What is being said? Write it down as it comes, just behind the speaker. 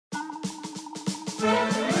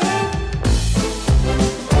Let's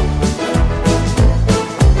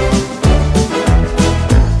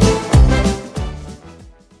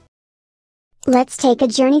take a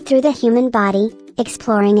journey through the human body,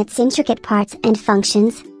 exploring its intricate parts and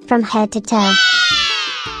functions, from head to toe.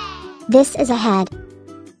 This is a head.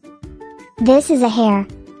 This is a hair.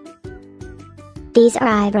 These are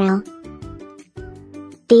eyebrow.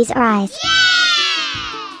 These are eyes.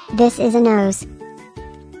 This is a nose.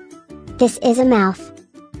 This is a mouth.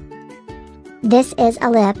 This is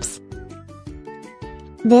a lips.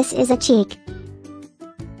 This is a cheek.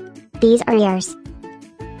 These are ears.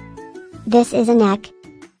 This is a neck.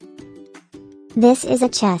 This is a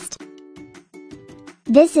chest.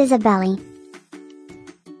 This is a belly.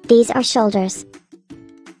 These are shoulders.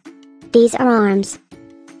 These are arms.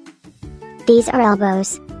 These are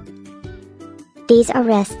elbows. These are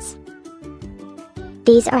wrists.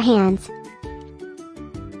 These are hands.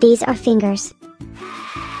 These are fingers.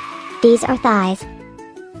 These are thighs.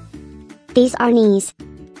 These are knees.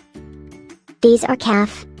 These are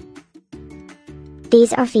calf.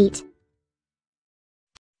 These are feet.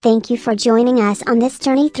 Thank you for joining us on this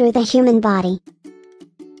journey through the human body.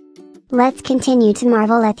 Let's continue to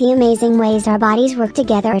marvel at the amazing ways our bodies work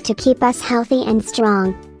together to keep us healthy and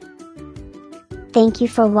strong. Thank you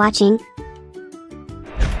for watching.